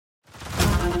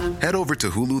Head over to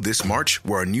Hulu this March,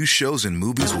 where our new shows and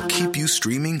movies will keep you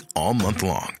streaming all month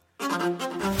long.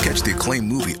 Catch the acclaimed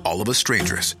movie All of Us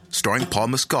Strangers, starring Paul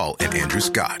Mescal and Andrew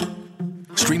Scott.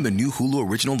 Stream the new Hulu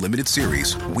original limited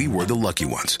series We Were the Lucky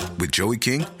Ones with Joey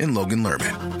King and Logan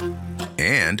Lerman.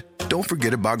 And don't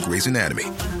forget about Grey's Anatomy.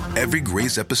 Every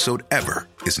Grey's episode ever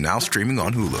is now streaming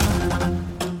on Hulu.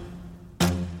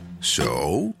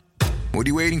 So, what are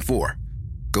you waiting for?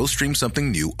 Go stream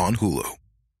something new on Hulu.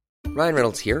 Ryan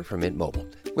Reynolds here from Mint Mobile.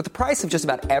 With the price of just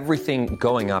about everything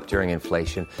going up during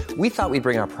inflation, we thought we'd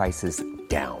bring our prices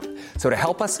down. So to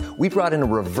help us, we brought in a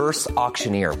reverse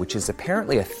auctioneer, which is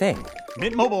apparently a thing.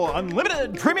 Mint Mobile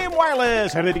Unlimited Premium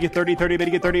Wireless. How to get 30, 30, bit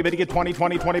to get 30, bit to get 20,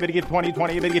 20, 20, bit to get 20,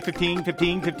 20, bit to get 15,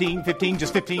 15, 15, 15,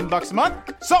 just $15 a month?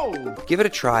 Sold! Give it a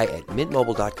try at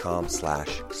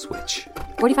mintmobile.com/switch.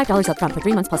 $45 up front for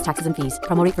 3 months plus taxes and fees.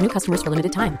 Promo rate for new customers for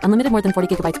limited time. Unlimited more than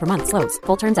 40 gigabytes per month. Slows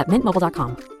full terms at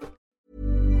mintmobile.com.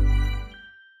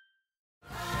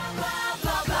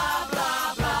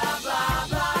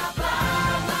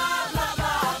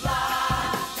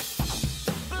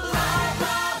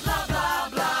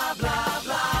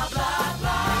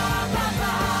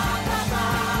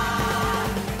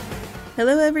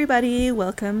 Hello, everybody.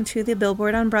 Welcome to the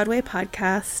Billboard on Broadway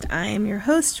podcast. I am your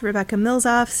host, Rebecca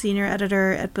Milzoff, senior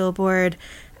editor at Billboard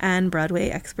and Broadway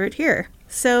expert here.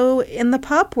 So in the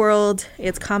pop world,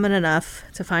 it's common enough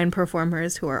to find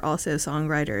performers who are also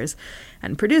songwriters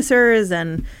and producers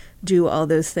and do all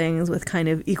those things with kind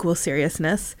of equal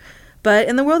seriousness. But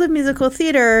in the world of musical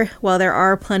theater, while there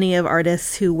are plenty of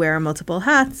artists who wear multiple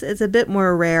hats, it's a bit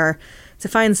more rare to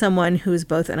find someone who's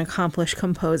both an accomplished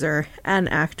composer and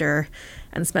actor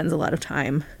and spends a lot of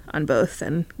time on both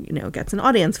and, gets an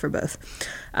audience for both.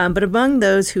 But among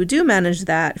those who do manage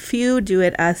that, few do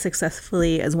it as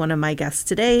successfully as one of my guests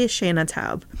today, Shaina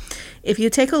Taub. If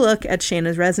you take a look at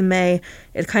Shaina's resume,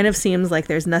 it kind of seems like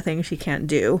there's nothing she can't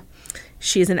do.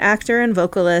 She's an actor and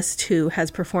vocalist who has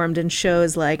performed in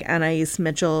shows like Anais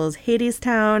Mitchell's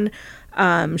Hadestown.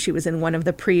 She was in one of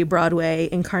the pre-Broadway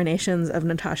incarnations of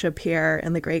Natasha Pierre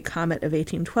and the Great Comet of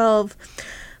 1812.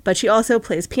 But she also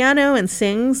plays piano and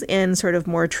sings in sort of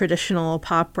more traditional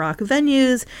pop rock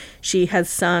venues. She has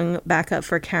sung backup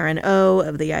for Karen O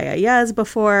of the Ya-Ya-Yeahs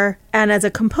before. And as a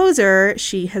composer,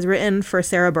 she has written for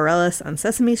Sarah Bareilles on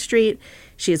Sesame Street.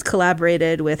 She's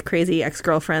collaborated with Crazy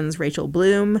Ex-Girlfriend's Rachel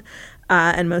Bloom.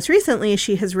 And most recently,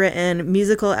 she has written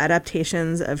musical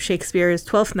adaptations of Shakespeare's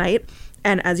Twelfth Night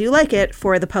and As You Like It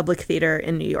for the Public Theater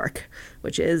in New York,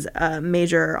 which is a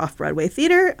major off-Broadway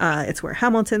theater. It's where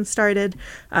Hamilton started,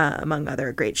 among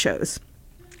other great shows.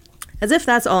 As if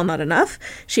that's all not enough,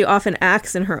 she often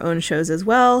acts in her own shows as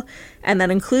well, and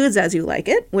that includes As You Like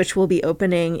It, which will be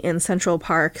opening in Central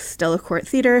Park's Delacorte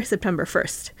Theater September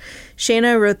 1st.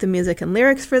 Shaina wrote the music and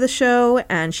lyrics for the show,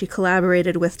 and she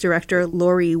collaborated with director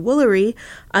Laurie Woolery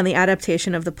on the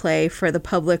adaptation of the play for the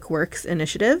Public Works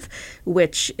Initiative,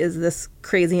 which is this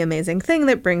crazy, amazing thing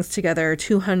that brings together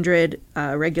 200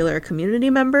 regular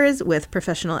community members with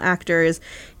professional actors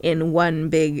in one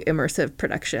big immersive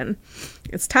production.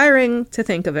 It's tiring to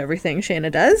think of everything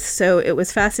Shaina does, so it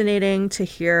was fascinating to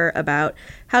hear about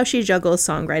how she juggles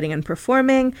songwriting and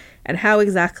performing, and how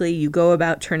exactly you go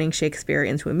about turning Shakespeare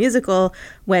into a musical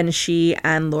when she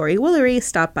and Laurie Woolery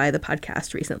stopped by the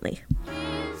podcast recently.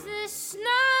 Is this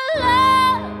not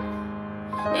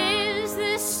love? Is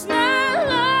this not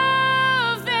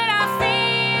love that I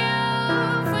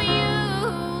feel for you?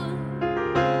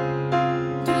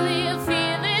 Do you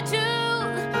feel it too?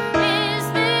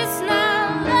 Is this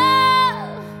not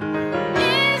love?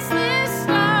 Is this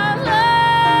not love?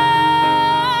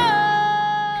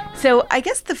 So I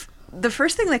guess the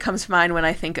first thing that comes to mind when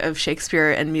I think of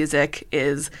Shakespeare and music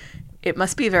is it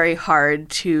must be very hard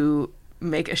to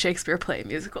make a Shakespeare play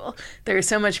musical. There's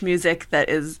so much music that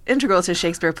is integral to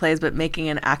Shakespeare plays, but making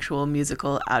an actual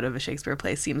musical out of a Shakespeare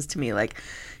play seems to me like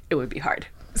it would be hard.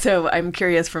 So I'm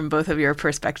curious from both of your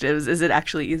perspectives, is it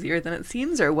actually easier than it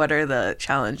seems, or what are the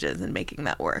challenges in making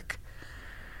that work?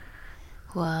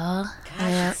 Well,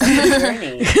 gosh, it's a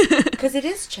journey. Because it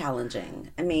is challenging.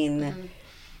 I mean,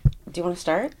 do you want to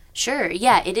start? Sure.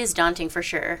 Yeah, it is daunting for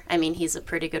sure. I mean, he's a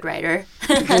pretty good writer.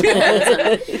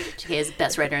 He is the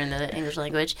best writer in the English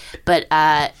language. But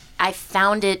I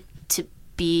found it to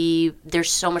be, there's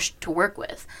so much to work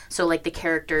with. So, like, the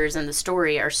characters and the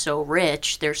story are so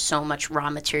rich. There's so much raw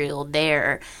material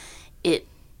there.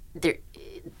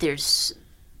 There's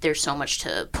so much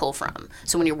to pull from.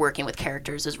 So when you're working with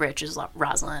characters as rich as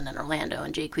Rosalind and Orlando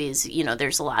and Jaques,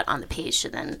 there's a lot on the page to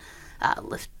then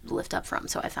lift up from.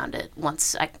 So I found it,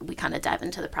 once we kind of dive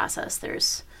into the process,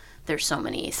 there's there's so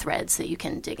many threads that you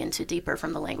can dig into deeper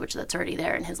from the language that's already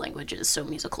there, and his language is so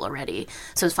musical already.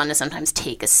 So it's fun to sometimes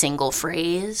take a single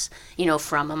phrase,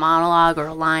 from a monologue or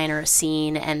a line or a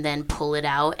scene, and then pull it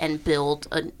out and build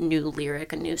a new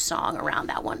lyric, a new song around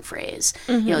that one phrase.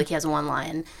 Like he has one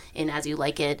line in As You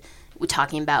Like It, we're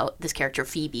talking about this character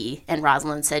Phoebe, and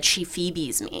Rosalind said, she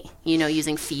Phoebes me,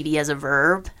 using Phoebe as a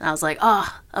verb. And I was like,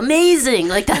 oh, amazing.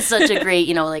 Like, that's such a great,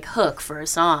 hook for a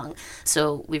song.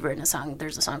 So we've written a song.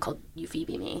 There's a song called You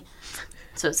Phoebe Me.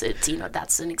 So it's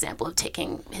that's an example of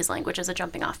taking his language as a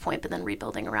jumping off point, but then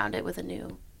rebuilding around it with a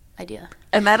new idea.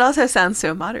 And that also sounds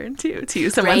so modern, too, to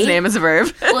use someone's name as a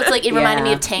verb. Well, it's like, it reminded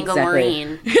me of Tango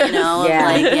Marine, of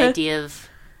like the idea of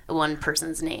one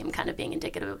person's name kind of being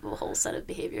indicative of a whole set of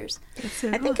behaviors.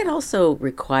 I think it also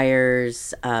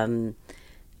requires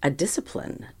a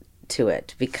discipline to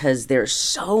it, because there's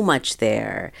so much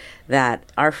there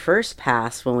that our first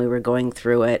pass when we were going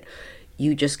through it,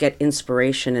 you just get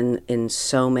inspiration in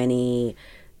so many,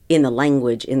 in the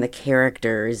language, in the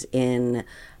characters, in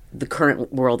the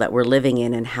current world that we're living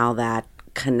in, and how that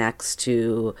connects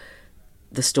to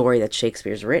the story that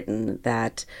Shakespeare's written,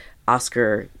 that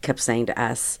Oscar kept saying to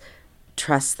us,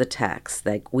 trust the text.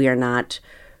 Like, we are not,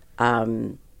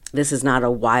 this is not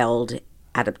a wild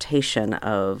adaptation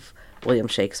of William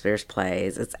Shakespeare's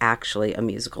plays. It's actually a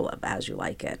musical of As You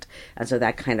Like It. And so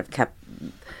that kind of kept,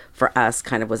 for us,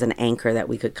 kind of was an anchor that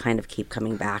we could kind of keep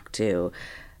coming back to,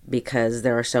 because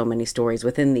there are so many stories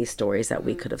within these stories that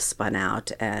we could have spun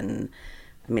out. And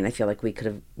I mean, I feel like we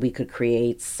could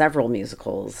create several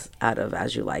musicals out of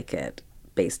As You Like It,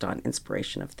 based on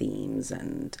inspiration of themes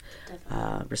and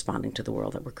responding to the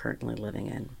world that we're currently living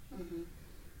in. Mm-hmm.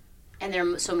 And there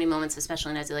are so many moments,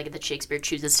 especially in As You Like It, that Shakespeare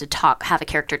chooses to have a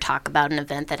character talk about an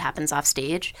event that happens off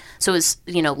stage. So it's,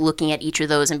 looking at each of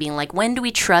those and being like, when do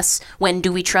we trust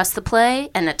the play?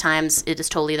 And at times it is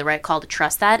totally the right call to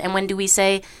trust that. And when do we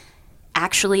say,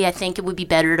 actually, I think it would be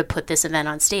better to put this event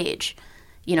on stage,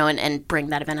 and bring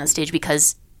that event on stage,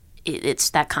 because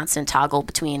it's that constant toggle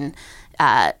between,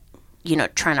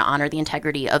 trying to honor the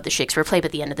integrity of the Shakespeare play. But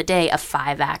at the end of the day, a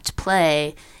 5-act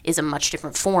play is a much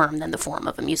different form than the form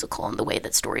of a musical, and the way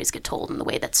that stories get told and the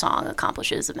way that song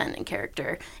accomplishes event and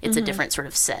character. It's a different sort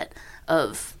of set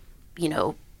of,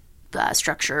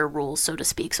 structure, rules, so to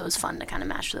speak. So it was fun to kind of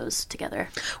mash those together.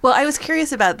 Well, I was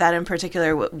curious about that in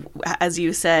particular. As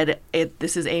you said,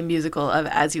 this is a musical of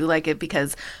As You Like It,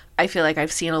 because I feel like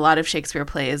I've seen a lot of Shakespeare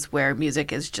plays where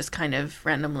music is just kind of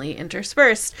randomly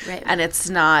interspersed. Right. And it's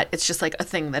just like a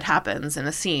thing that happens in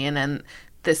a scene. And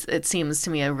it seems to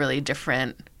me a really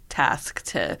different task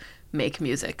to make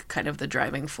music kind of the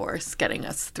driving force getting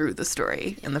us through the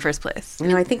story in the first place.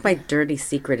 I think my dirty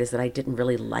secret is that I didn't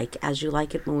really like As You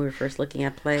Like It when we were first looking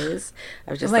at plays.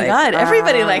 I was just God,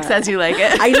 everybody likes As You Like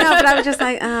It. I know, but I was just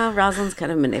like, Rosalind's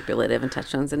kind of manipulative and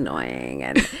Touchstone's annoying,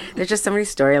 and there's just so many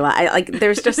storylines.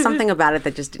 There's just something about it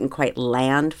that just didn't quite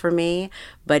land for me.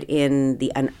 But in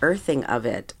the unearthing of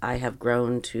it, I have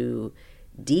grown to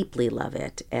deeply love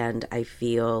it, and I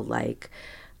feel like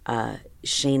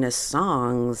Shaina's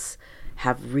songs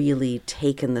have really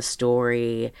taken the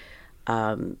story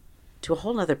to a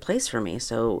whole other place for me.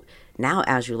 So now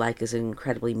As You Like is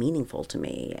incredibly meaningful to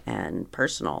me and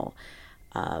personal.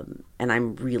 And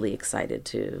I'm really excited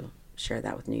to share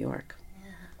that with New York.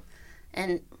 Yeah.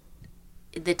 And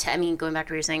going back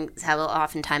to what you're saying, how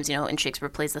oftentimes, in Shakespeare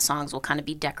plays, the songs will kind of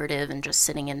be decorative and just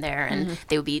sitting in there, and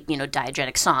they would be,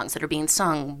 diegetic songs that are being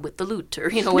sung with the lute or,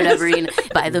 whatever,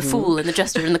 by the fool and the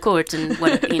jester in the court and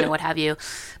what have you.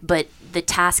 But the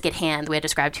task at hand, the way I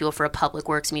described to you for a public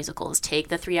works musical, is take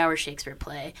the 3-hour Shakespeare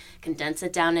play, condense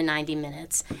it down to 90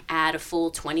 minutes, add a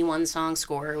full 21-song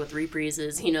score with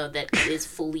reprises, that is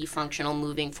fully functional,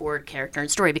 moving forward character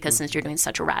and story, because since you're doing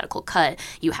such a radical cut,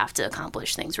 you have to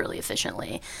accomplish things really efficiently.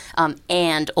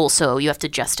 And also you have to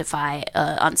justify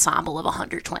an ensemble of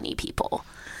 120 people,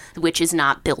 which is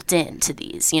not built into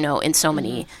these, in so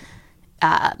many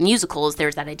musicals,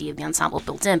 there's that idea of the ensemble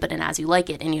built in, but in As You Like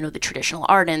It and, the traditional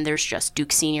art, and there's just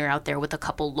Duke Senior out there with a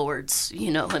couple lords,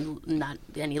 and not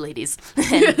any ladies.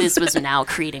 And this was now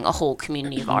creating a whole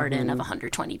community of Arden of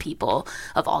 120 people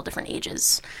of all different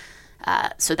ages.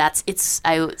 So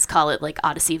I always call it like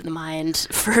Odyssey of the Mind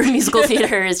for musical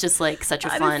theater. Is just like such a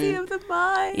fun Odyssey of the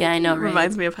Mind. Yeah, I know. Right?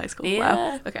 Reminds me of high school. Yeah.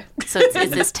 Wow. Okay. So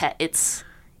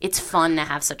it's fun to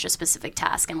have such a specific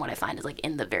task, and what I find is like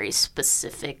in the very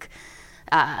specific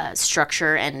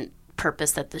structure and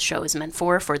purpose that the show is meant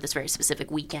for this very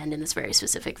specific weekend in this very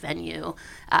specific venue.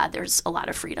 There's a lot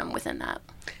of freedom within that.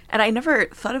 And I never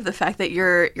thought of the fact that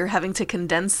you're having to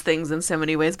condense things in so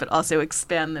many ways, but also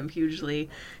expand them hugely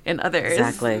in others.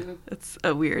 Exactly. It's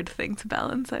a weird thing to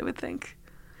balance, I would think.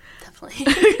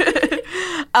 Definitely.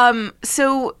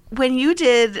 So when you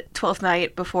did 12th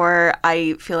Night before,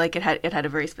 I feel like it had a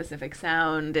very specific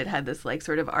sound. It had this like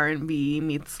sort of R&B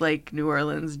meets like New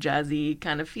Orleans jazzy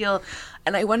kind of feel.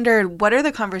 And I wondered, what are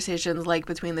the conversations like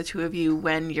between the two of you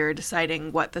when you're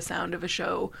deciding what the sound of a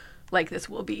show like this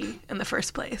will be in the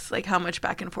first place? Like, how much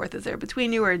back and forth is there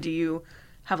between you, or do you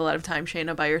have a lot of time,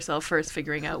 Shaina, by yourself first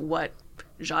figuring out what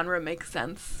genre makes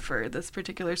sense for this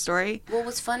particular story? Well,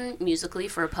 what's fun musically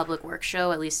for a public work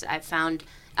show, at least I've found,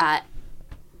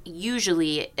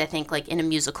 usually I think like in a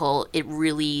musical, it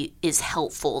really is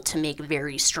helpful to make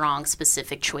very strong,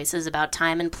 specific choices about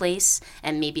time and place,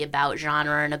 and maybe about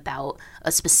genre and about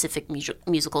a specific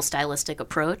musical stylistic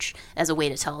approach as a way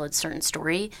to tell a certain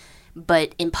story.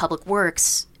 But in public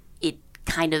works, it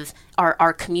kind of,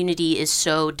 our community is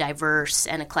so diverse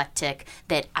and eclectic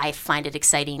that I find it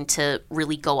exciting to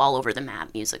really go all over the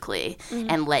map musically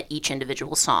and let each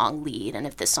individual song lead. And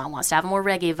if this song wants to have a more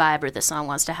reggae vibe, or this song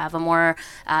wants to have a more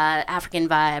African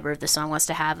vibe, or if this song wants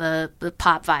to have a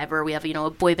pop vibe, or we have, a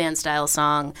boy band style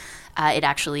song, it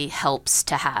actually helps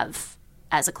to have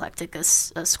as eclectic a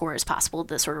score as possible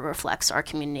that sort of reflects our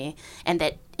community. And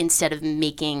that instead of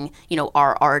making,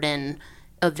 our art in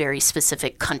a very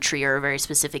specific country or a very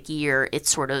specific year, it's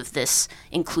sort of this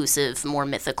inclusive, more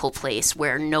mythical place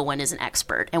where no one is an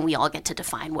expert and we all get to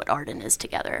define what Arden is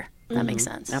together. That makes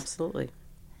sense. Absolutely.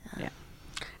 Yeah.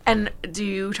 And do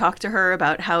you talk to her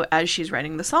about how, as she's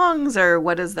writing the songs, or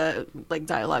what is the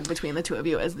dialogue between the two of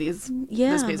you as this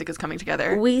music is coming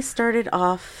together? We started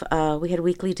off, we had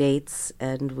weekly dates,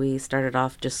 and we started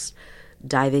off just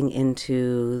diving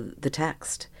into the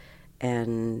text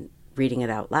and reading it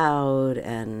out loud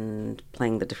and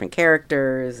playing the different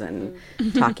characters and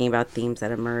talking about themes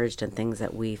that emerged and things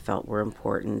that we felt were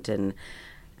important. And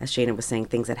as Shaina was saying,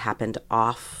 things that happened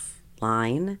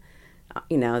offline.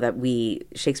 That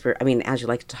Shakespeare, As You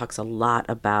Like, talks a lot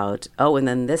about, and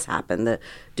then this happened. The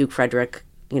Duke Frederick,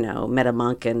 met a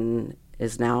monk and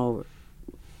is now,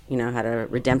 had a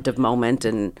redemptive moment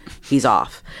and he's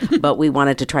off. But we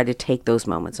wanted to try to take those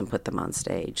moments and put them on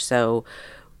stage. So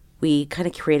we kind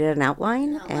of created an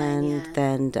outline and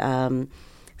then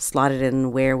slotted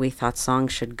in where we thought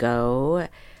songs should go.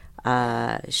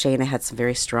 Shaina had some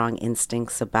very strong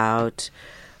instincts about,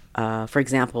 for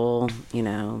example,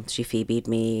 she Phoebe'd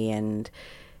me, and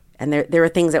there were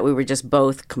things that we were just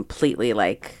both completely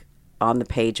on the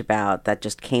page about that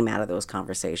just came out of those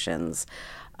conversations,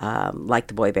 like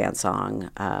the boy band song.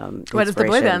 What is the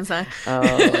boy band song?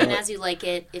 And As You Like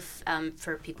It, if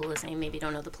for people listening maybe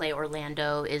don't know the play,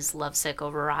 Orlando is lovesick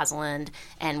over Rosalind,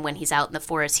 and when he's out in the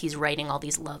forest, he's writing all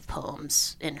these love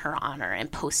poems in her honor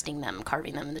and posting them,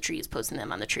 carving them in the trees, posting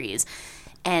them on the trees.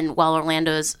 And while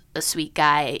Orlando's a sweet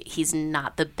guy, he's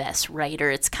not the best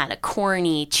writer. It's kind of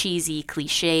corny, cheesy,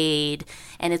 cliched,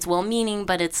 and it's well-meaning,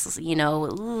 but it's, a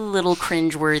little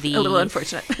cringeworthy. A little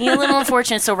unfortunate. A little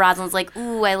unfortunate. So Rosalind's like,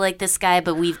 ooh, I like this guy,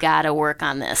 but we've got to work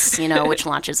on this, which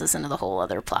launches us into the whole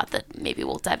other plot that maybe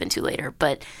we'll dive into later.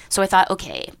 But so I thought,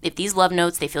 okay, if these love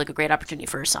notes, they feel like a great opportunity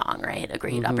for a song, right? A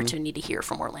great opportunity to hear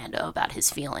from Orlando about his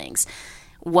feelings.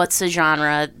 What's a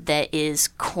genre that is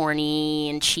corny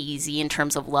and cheesy in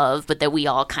terms of love, but that we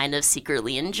all kind of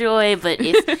secretly enjoy? But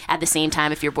if at the same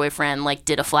time, if your boyfriend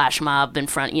did a flash mob in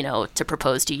front, to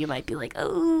propose to you, you might be like,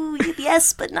 oh,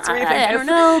 yes, but not. I don't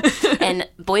know. And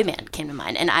boy band came to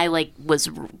mind, and I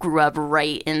grew up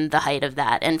right in the height of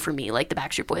that. And for me, the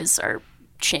Backstreet Boys are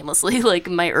shamelessly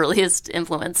my earliest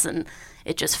influence, and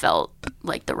it just felt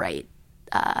like the right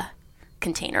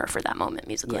container for that moment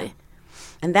musically. Yeah.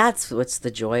 And that's what's the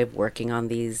joy of working on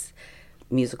these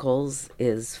musicals,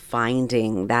 is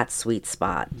finding that sweet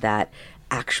spot that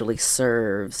actually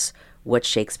serves what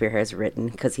Shakespeare has written,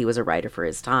 because he was a writer for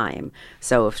his time.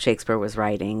 So if Shakespeare was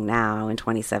writing now in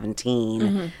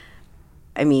 2017,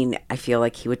 I feel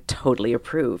like he would totally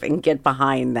approve and get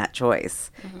behind that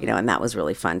choice, and that was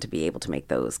really fun to be able to make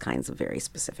those kinds of very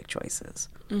specific choices.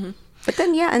 But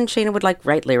then, and Shaina would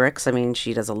write lyrics.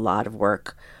 She does a lot of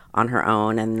work on her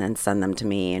own and then send them to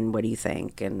me, and what do you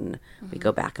think? And we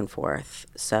go back and forth.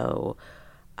 So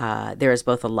there is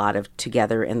both a lot of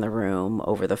together in the room,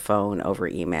 over the phone, over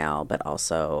email, but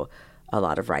also a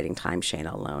lot of writing time,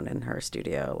 Shaina alone in her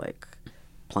studio,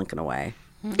 plunking away.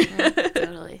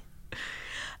 Totally.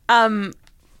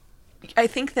 I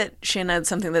think that, Shaina,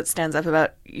 something that stands up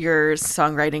about your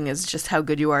songwriting is just how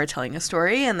good you are at telling a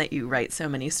story, and that you write so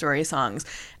many story songs.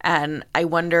 And I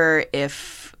wonder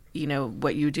if, you know,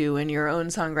 what you do in your own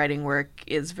songwriting work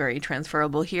is very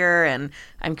transferable here. And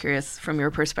I'm curious, from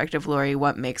your perspective, Lori,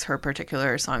 what makes her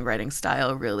particular songwriting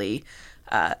style really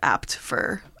apt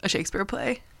for a Shakespeare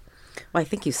play? Well, I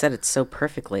think you said it so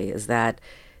perfectly, is that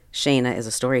Shaina is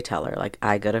a storyteller. Like,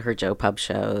 I go to her Joe Pub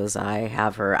shows, I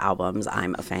have her albums,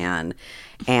 I'm a fan.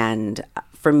 And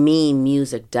for me,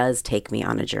 music does take me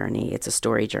on a journey. It's a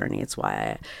story journey. It's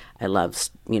why I love,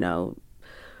 you know,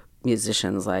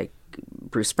 musicians like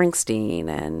Bruce Springsteen,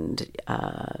 and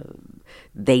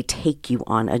they take you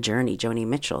on a journey. Joni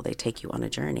Mitchell, they take you on a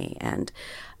journey. And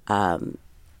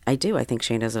I think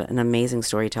Shaina's an amazing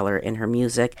storyteller in her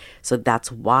music. So that's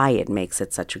why it makes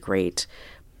it such a great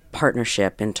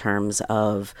partnership in terms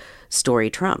of story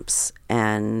trumps.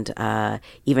 And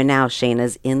even now,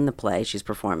 Shaina's in the play. She's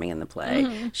performing in the play.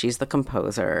 Mm-hmm. She's the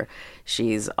composer.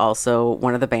 She's also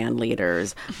one of the band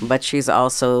leaders, but she's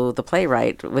also the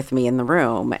playwright with me in the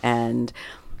room. And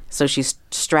so she's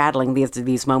straddling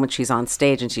these moments. She's on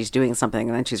stage and she's doing something,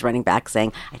 and then she's running back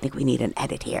saying, I think we need an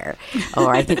edit here,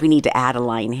 or I think we need to add a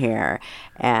line here.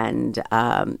 And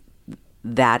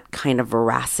that kind of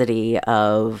veracity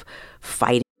of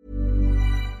fighting.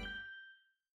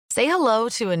 Say hello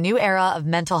to a new era of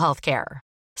mental health care.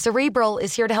 Cerebral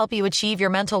is here to help you achieve your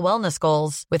mental wellness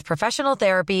goals with professional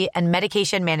therapy and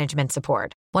medication management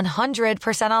support.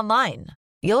 100% online.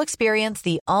 You'll experience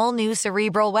the all-new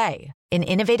Cerebral Way, an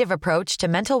innovative approach to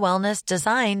mental wellness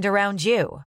designed around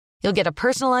you. You'll get a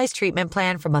personalized treatment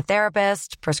plan from a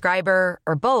therapist, prescriber,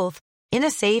 or both in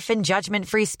a safe and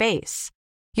judgment-free space.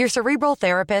 Your Cerebral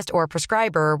therapist or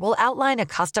prescriber will outline a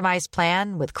customized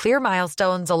plan with clear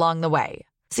milestones along the way,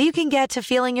 so you can get to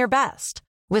feeling your best.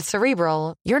 With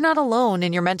Cerebral, you're not alone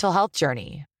in your mental health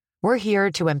journey. We're here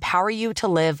to empower you to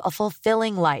live a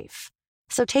fulfilling life.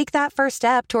 So take that first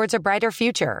step towards a brighter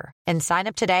future and sign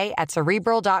up today at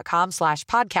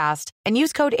Cerebral.com/podcast and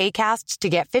use code ACAST to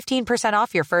get 15%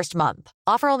 off your first month.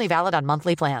 Offer only valid on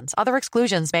monthly plans. Other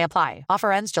exclusions may apply.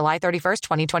 Offer ends July 31st,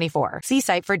 2024. See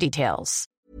site for details.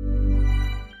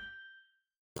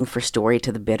 For story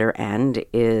to the bitter end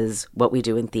is what we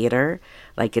do in theater.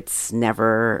 Like, it's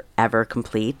never, ever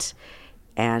complete.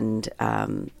 And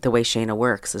the way Shaina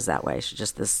works is that way. She's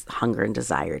just this hunger and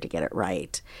desire to get it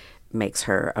right makes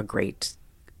her a great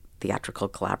theatrical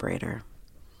collaborator,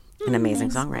 an amazing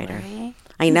songwriter. Lori.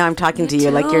 I know, I'm talking to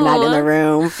you like you're not in the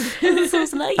room.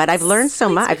 So nice. But I've learned so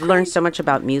much. I've learned so much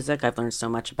about music. I've learned so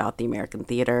much about the American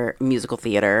theater, musical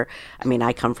theater. I mean,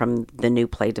 I come from the new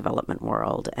play development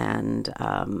world, and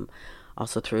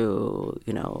also through,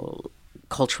 you know,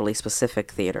 culturally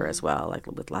specific theater as well, like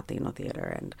with Latino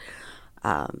theater. And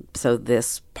so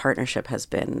this partnership has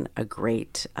been a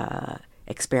great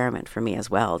experiment for me as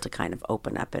well, to kind of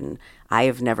open up. And I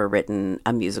have never written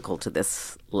a musical to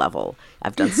this level.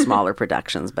 I've done smaller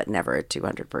productions, but never a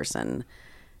 200-person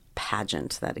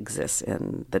pageant that exists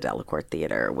in the Delacorte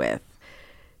Theater with,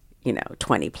 you know,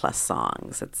 20 plus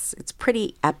songs. It's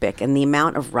pretty epic. And the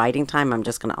amount of writing time, I'm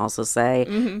just going to also say,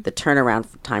 the turnaround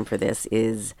time for this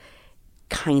is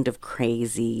kind of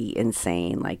crazy,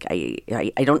 insane. Like,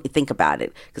 I don't think about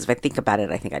it, because if I think about it,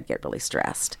 I think I'd get really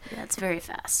stressed. Yeah, it's very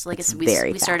fast. Like,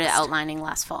 we started outlining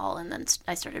last fall, and then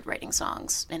I started writing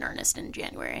songs in earnest in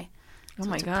January. Oh, so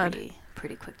my God.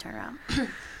 Pretty quick turnaround.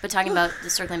 But talking about,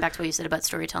 circling back to what you said about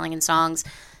storytelling and songs,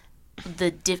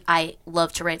 I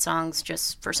love to write songs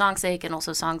just for song's sake, and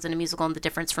also songs in a musical. And the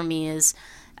difference for me is,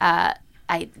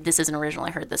 this isn't original.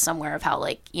 I heard this somewhere of how,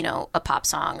 like, you know, a pop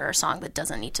song or a song that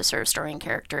doesn't need to serve story and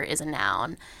character is a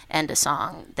noun, and a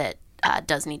song that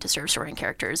does need to serve story and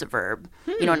character is a verb.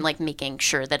 You know, and like making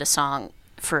sure that a song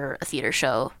for a theater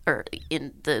show, or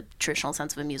in the traditional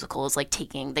sense of a musical, is like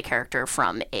taking the character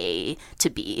from A to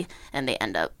B, and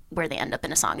where they end up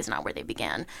in a song is not where they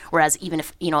began. Whereas even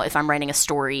if, you know, if I'm writing a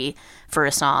story for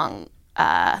a song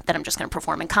that I'm just going to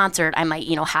perform in concert, I might,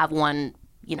 you know, have one,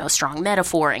 you know, strong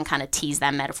metaphor and kind of tease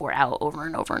that metaphor out over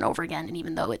and over and over again. And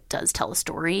even though it does tell a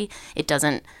story, it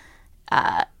doesn't,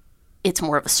 it's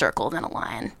more of a circle than a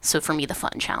line. So for me, the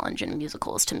fun challenge in a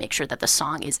musical is to make sure that the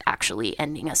song is actually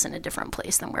ending us in a different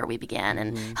place than where we began,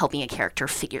 and helping a character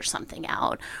figure something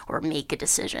out, or make a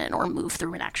decision, or move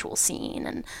through an actual scene.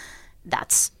 And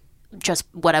that's just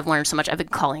what I've learned so much. I've been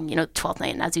calling, you know, 12th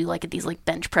night and as you like it, these like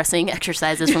bench pressing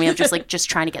exercises for me of just like just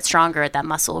trying to get stronger at that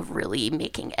muscle of really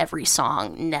making every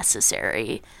song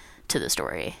necessary to the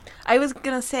story. I was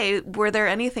going to say, were there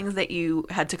any things that you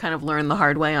had to kind of learn the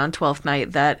hard way on 12th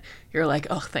night that you're like,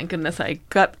 oh, thank goodness I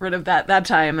got rid of that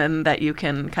time, and that you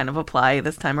can kind of apply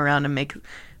this time around and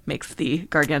makes the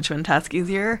gargantuan task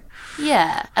easier?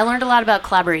 Yeah. I learned a lot about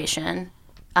collaboration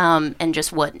and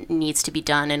just what needs to be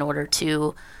done in order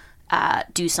to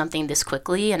do something this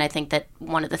quickly. And I think that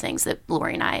one of the things that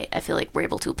Lori and I feel like were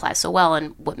able to apply so well,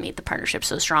 and what made the partnership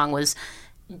so strong, was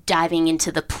diving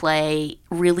into the play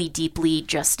really deeply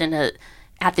just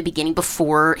at the beginning,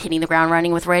 before hitting the ground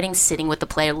running with writing, sitting with the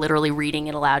play, literally reading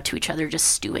it aloud to each other, just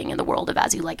stewing in the world of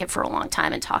As You Like It for a long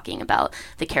time, and talking about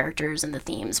the characters and the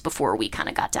themes before we kind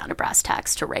of got down to brass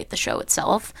tacks to write the show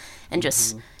itself. And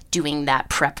just doing that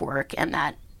prep work and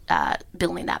that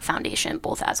building that foundation,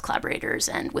 both as collaborators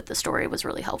and with the story, was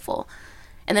really helpful.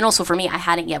 And then also for me, I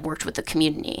hadn't yet worked with the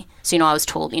community. So, I was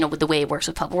told, with the way it works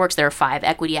with Public Works, there are 5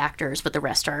 equity actors, but the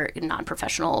rest are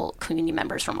non-professional community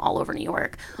members from all over New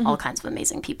York, all kinds of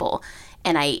amazing people.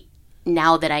 And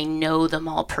now that I know them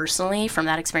all personally from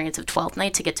that experience of 12th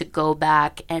night, to get to go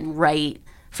back and write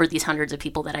for these hundreds of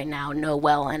people that I now know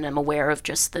well, and I'm aware of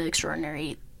just the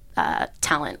extraordinary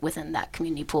talent within that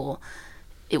community pool,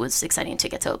 it was exciting to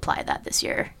get to apply that this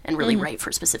year and really write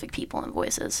for specific people and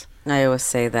voices. I always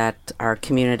say that our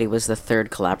community was the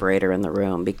third collaborator in the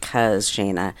room, because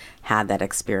Shaina had that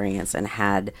experience and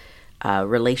had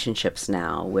relationships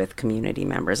now with community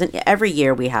members. And every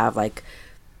year we have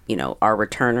our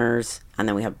returners, and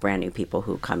then we have brand new people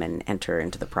who come and enter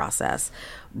into the process.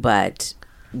 But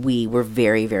we were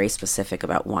very, very specific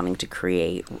about wanting to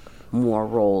create more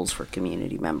roles for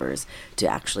community members to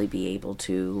actually be able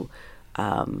to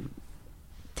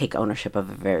take ownership of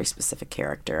a very specific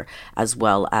character, as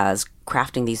well as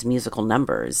crafting these musical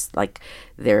numbers.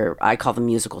 I call them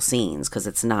musical scenes, because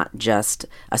it's not just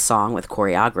a song with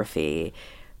choreography.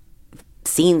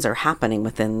 Scenes are happening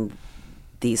within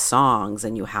these songs,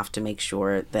 and you have to make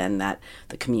sure then that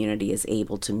the community is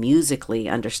able to musically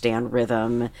understand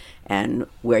rhythm and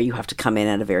where you have to come in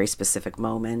at a very specific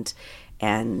moment.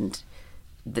 And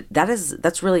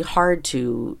that's really hard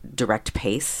to direct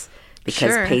pace,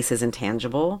 because pace is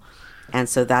intangible. And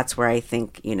so that's where I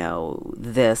think,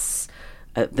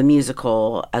 the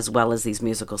musical, as well as these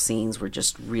musical scenes, were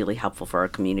just really helpful for our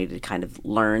community to kind of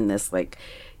learn this,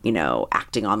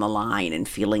 acting on the line and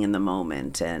feeling in the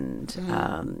moment,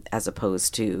 and as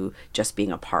opposed to just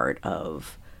being a part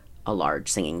of a large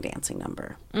singing, dancing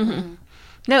number. Mm-hmm.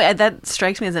 No, that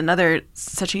strikes me as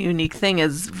such a unique thing,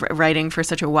 is writing for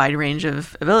such a wide range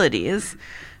of abilities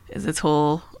is its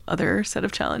whole other set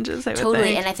of challenges, I would Totally.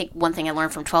 think. And I think one thing I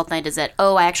learned from 12th night is that,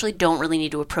 I actually don't really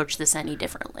need to approach this any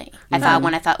differently. I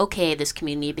thought, okay, this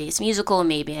community-based musical,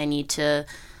 maybe I need to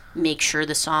make sure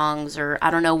the songs, or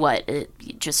I don't know what, I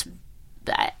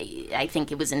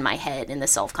think it was in my head in the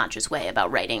self-conscious way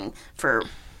about writing for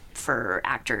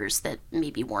actors that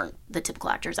maybe weren't the typical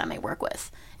actors I might work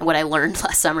with. And what I learned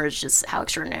last summer is just how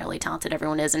extraordinarily talented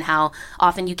everyone is, and how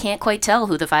often you can't quite tell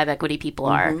who the 5 equity people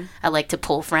are. I like to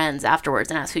pull friends afterwards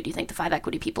and ask, who do you think the 5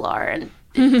 equity people are? And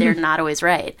they're not always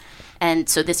right. And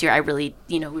so this year we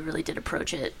really did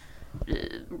approach it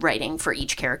writing for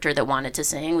each character that wanted to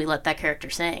sing. We let that character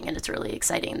sing, and it's really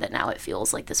exciting that now it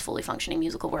feels like this fully functioning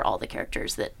musical where all the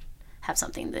characters that have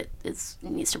something that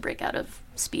needs to break out of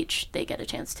speech, they get a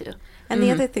chance to. And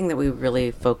the other thing that we really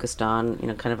focused on,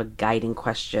 kind of a guiding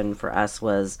question for us,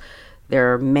 was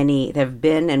there have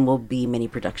been and will be many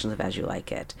productions of As You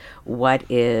Like It. What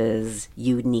is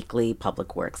uniquely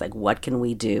Public Works? What can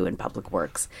we do in Public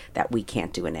Works that we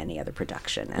can't do in any other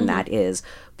production? And that is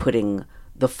putting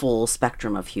the full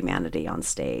spectrum of humanity on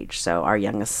stage. So our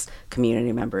youngest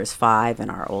community member is 5, and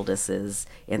our oldest is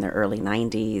in their early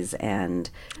 90s. And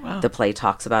the play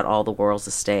talks about all the worlds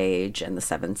of stage and the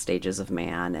 7 stages of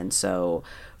man. And so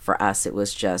for us, it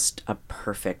was just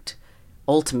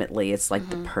ultimately, it's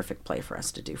the perfect play for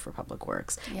us to do for Public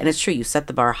Works. Yeah. And it's true, you set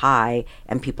the bar high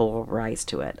and people will rise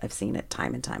to it. I've seen it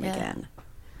time and time again.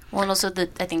 Well, and also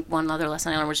I think one other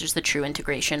lesson I learned was just the true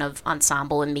integration of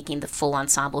ensemble and making the full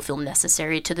ensemble feel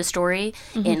necessary to the story.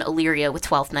 In Illyria with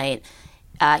 12th Night,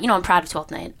 I'm proud of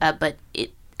 12th Night, but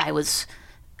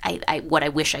what I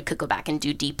wish I could go back and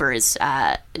do deeper is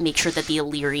make sure that the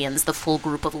Illyrians, the full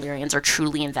group of Illyrians, are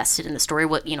truly invested in the story.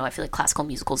 What I feel like classical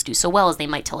musicals do so well is they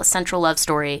might tell a central love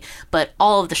story, but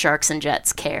all of the sharks and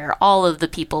jets care. All of the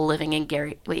people living in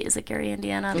is it Gary,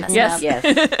 Indiana? Yes.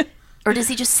 Or does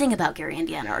he just sing about Gary,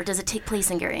 Indiana? Or does it take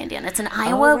place in Gary, Indiana? It's in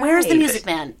Iowa. Right. Where's the Music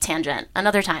Man? Tangent.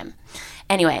 Another time.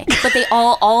 Anyway, but they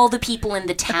all the people in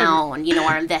the town,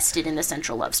 are invested in the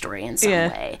central love story in some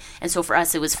way. And so for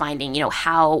us, it was finding,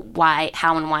 how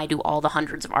and why do all the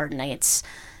hundreds of Ardenites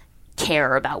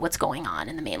care about what's going on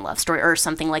in the main love story, or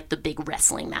something like the big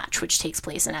wrestling match, which takes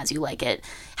place in As You Like It.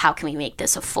 How can we make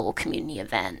this a full community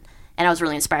event? And I was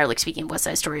really inspired, like, speaking of West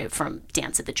Side Story, from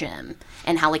Dance at the Gym,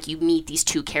 and how, like, you meet these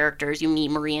two characters, you meet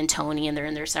Marie and Tony, and they're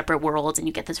in their separate worlds, and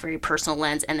you get this very personal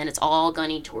lens, and then it's all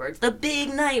gunning towards the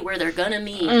big night where they're gonna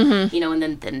meet, you know, and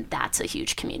then that's a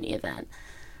huge community event.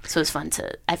 So it's fun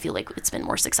I feel like it's been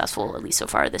more successful, at least so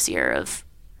far this year, of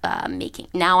making.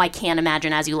 Now I can't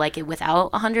imagine As You Like It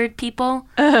without 100 people,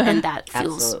 and that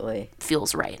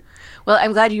feels right. Well,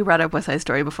 I'm glad you brought up West Side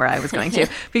Story before I was going to,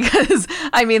 because,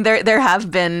 I mean, there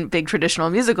have been big traditional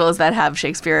musicals that have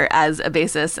Shakespeare as a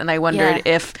basis, and I wondered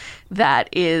if that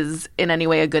is in any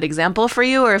way a good example for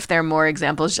you, or if there are more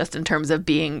examples just in terms of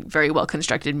being very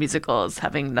well-constructed musicals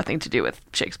having nothing to do with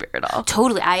Shakespeare at all.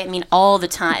 Totally. I mean, all the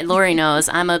time. Lori knows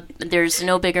there's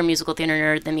no bigger musical theater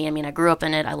nerd than me. I mean, I grew up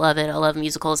in it. I love it. I love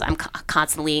musicals. I'm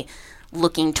constantly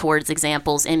looking towards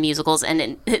examples in musicals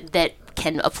and that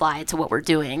can apply to what we're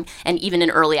doing. And even in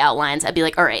early outlines, I'd be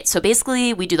like, all right, so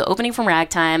basically we do the opening from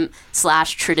Ragtime /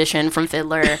 Tradition from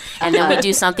Fiddler, and then we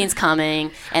do Something's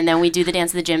Coming, and then we do the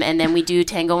Dance of the Gym, and then we do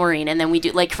Tango Marine, and then we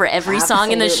do, like, for every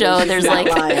song in the show, there's like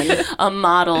a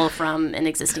model from an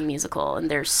existing musical.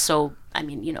 And there's so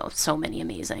many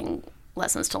amazing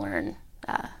lessons to learn.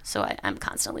 So I'm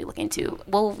constantly looking to,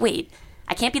 well, wait,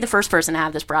 I can't be the first person to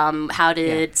have this problem. How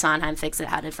did Sondheim fix it?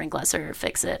 How did Frank Lesser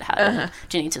fix it? How did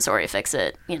Janine Tesori fix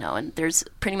it? You know, and there's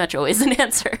pretty much always an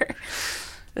answer.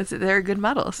 They're good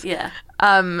models. Yeah.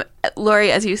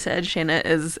 Lori, as you said, Shaina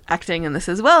is acting in this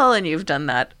as well, and you've done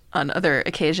that on other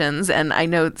occasions. And I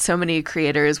know so many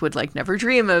creators would like never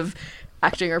dream of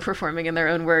acting or performing in their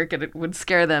own work, and it would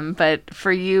scare them. But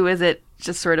for you, is it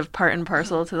just sort of part and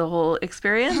parcel to the whole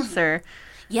experience, or?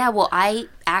 Yeah, well, I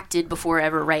acted before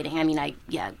ever writing. I mean, I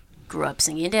grew up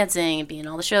singing and dancing and being in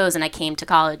all the shows, and I came to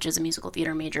college as a musical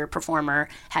theater major performer,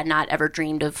 had not ever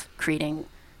dreamed of creating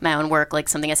my own work. Like,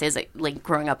 something I say is, like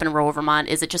growing up in rural Vermont,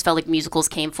 is it just felt like musicals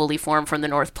came fully formed from the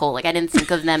North Pole. Like, I didn't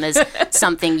think of them as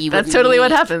something you would That's totally make,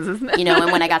 what happens, isn't it? You know,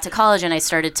 and when I got to college and I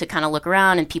started to kind of look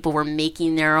around and people were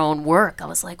making their own work, I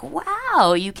was like,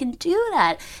 wow, you can do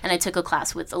that. And I took a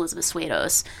class with Elizabeth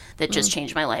Swados that just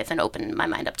changed my life and opened my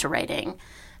mind up to writing.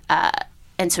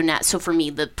 And so for me,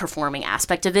 the performing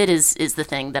aspect of it is the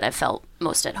thing that I've felt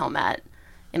most at home at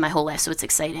in my whole life. So it's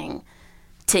exciting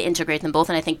to integrate them both.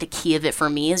 And I think the key of it for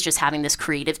me is just having this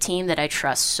creative team that I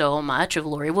trust so much, of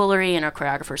Lori Woolery and our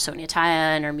choreographer Sonia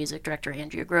Taya and our music director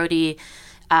Andrea Grody,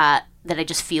 that I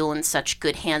just feel in such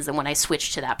good hands that when I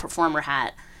switch to that performer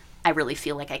hat, I really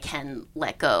feel like I can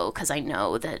let go, because I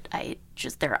know that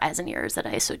there are eyes and ears that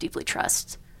I so deeply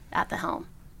trust at the helm.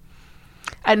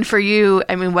 And for you,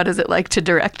 I mean, what is it like to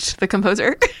direct the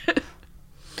composer?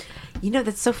 You know,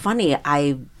 that's so funny.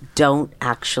 I don't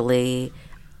actually,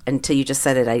 until you just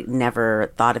said it, I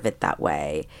never thought of it that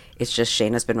way. It's just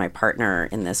Shaina's been my partner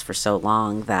in this for so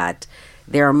long that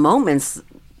there are moments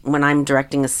when I'm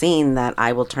directing a scene that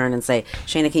I will turn and say,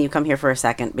 Shaina, can you come here for a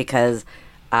second? Because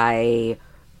I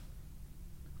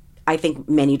think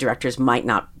many directors might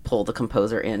not pull the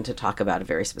composer in to talk about a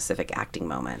very specific acting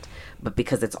moment, but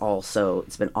because it's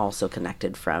been also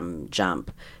connected from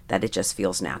jump, that it just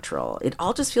feels natural. It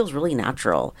all just feels really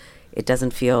natural. It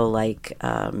doesn't feel like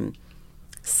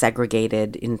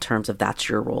segregated in terms of that's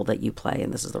your role that you play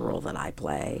and this is the role that I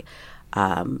play.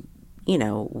 You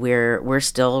know, we're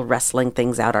still wrestling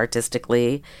things out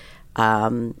artistically.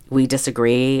 We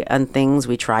disagree on things,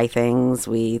 we try things,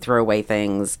 we throw away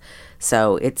things.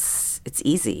 So it's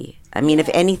easy. I mean, if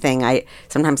anything,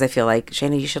 sometimes I feel like,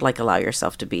 Shaina, you should allow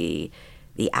yourself to be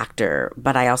the actor,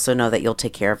 but I also know that you'll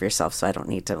take care of yourself, so I don't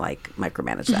need to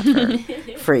micromanage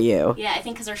that for you. Yeah, I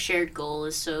think because our shared goal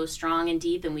is so strong and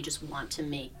deep, and we just want to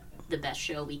make the best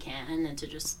show we can, and to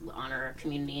just honor our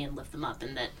community and lift them up,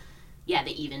 and that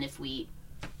even if we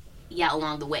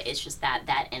along the way, it's just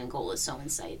that end goal is so in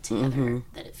sight together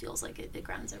that it feels like it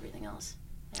grounds everything else.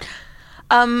 Yeah.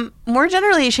 More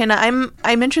generally, Shaina,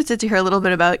 I'm interested to hear a little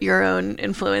bit about your own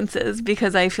influences,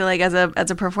 because I feel like as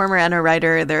a performer and a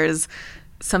writer, there's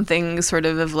something sort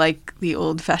of like the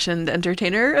old-fashioned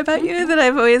entertainer about you that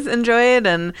I've always enjoyed,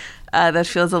 and that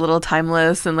feels a little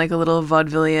timeless and like a little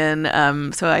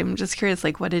vaudevillian. So I'm just curious,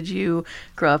 what did you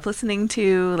grow up listening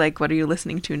to? What are you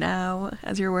listening to now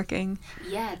as you're working?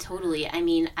 Yeah, totally. I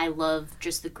mean, I love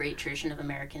just the great tradition of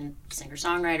American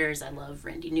singer-songwriters. I love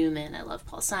Randy Newman. I love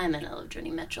Paul Simon. I love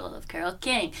Joni Mitchell. I love Carole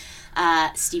King.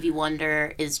 Stevie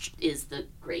Wonder is the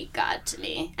great god to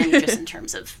me. I mean, just in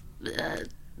terms of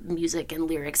music and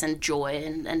lyrics and joy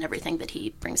and everything that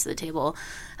he brings to the table.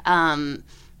 And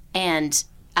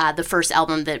the first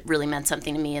album that really meant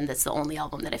something to me, and that's the only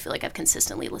album that I feel like I've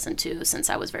consistently listened to since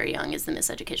I was very young, is The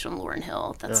Miseducation of Lauryn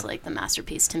Hill. That's like the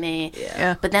masterpiece to me.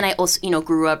 Yeah. But then I also,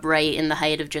 grew up right in the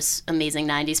height of just amazing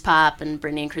 90s pop and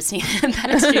Britney and Christina and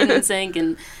Backstreet and NSYNC,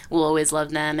 and will always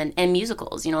love them. And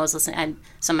musicals. I was listening,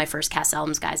 some of my first Cass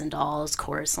albums, Guys and Dolls,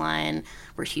 Chorus Line,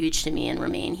 were huge to me and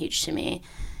remain huge to me.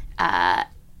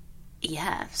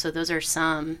 So those are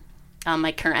some.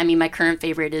 My current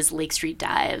favorite is Lake Street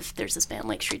Dive. There's this band,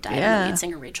 Lake Street Dive, and the lead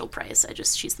singer, Rachel Price.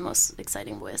 She's the most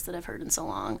exciting voice that I've heard in so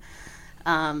long.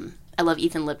 I love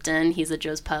Ethan Lipton. He's a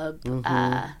Joe's Pub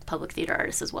public theater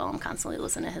artist as well. I'm constantly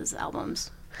listening to his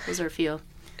albums. Those are a few.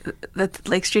 That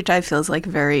Lake Street Dive feels like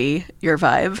very your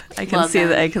vibe. I can see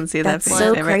that. I can see that. That's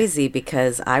so crazy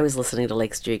because I was listening to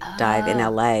Lake Street Dive in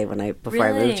LA before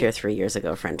I moved here 3 years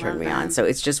ago. A friend turned me on. So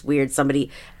it's just weird. Somebody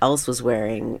else was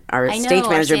wearing, our stage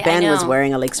manager Ben was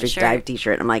wearing a Lake Street Dive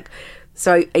T-shirt. I'm like,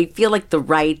 so I feel like the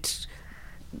right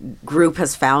group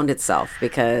has found itself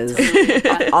because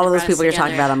all of those people you're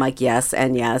talking about, I'm like, yes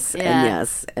and yes and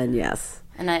yes and yes.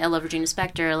 And I love Regina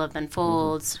Spektor. I love Ben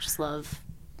Folds. Just love,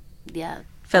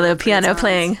 fellow piano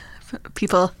playing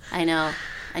people. I know.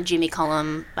 And Jimmy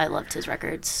Cullum, I loved his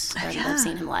records. I've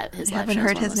seen him live. I haven't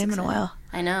heard his name in a while.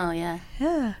 I know, yeah.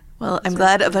 Yeah. Well, I'm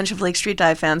glad a bunch of Lake Street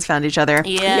Dive fans found each other.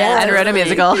 Yeah. And wrote a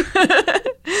musical.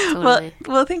 Totally.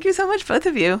 Well, thank you so much, both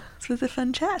of you. This was a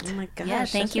fun chat. Oh my gosh. Yeah,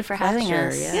 thank you for having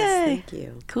us. Yes, Yay. thank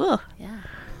you. Cool. Yeah.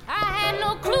 I had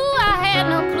no clue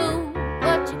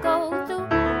what you go through.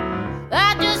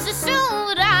 I just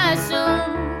assumed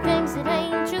things that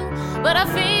ain't true. But I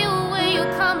feel where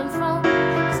you're coming from.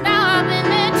 'Cause now I've been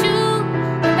there too.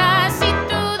 And I see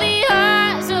through the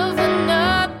eyes of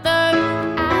another,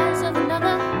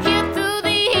 hear through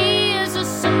the ears of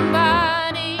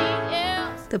somebody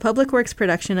else. The Public Works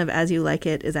production of As You Like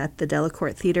It is at the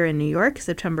Delacorte Theater in New York,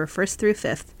 September 1st through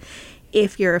 5th.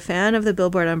 If you're a fan of the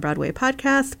Billboard on Broadway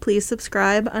podcast, please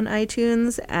subscribe on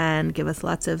iTunes and give us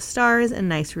lots of stars and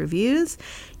nice reviews.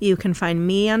 You can find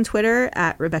me on Twitter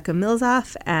at Rebecca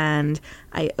Milzoff, and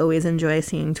I always enjoy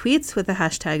seeing tweets with the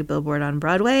hashtag Billboard on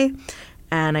Broadway.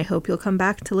 And I hope you'll come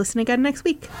back to listen again next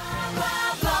week.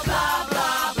 Blah, blah, blah.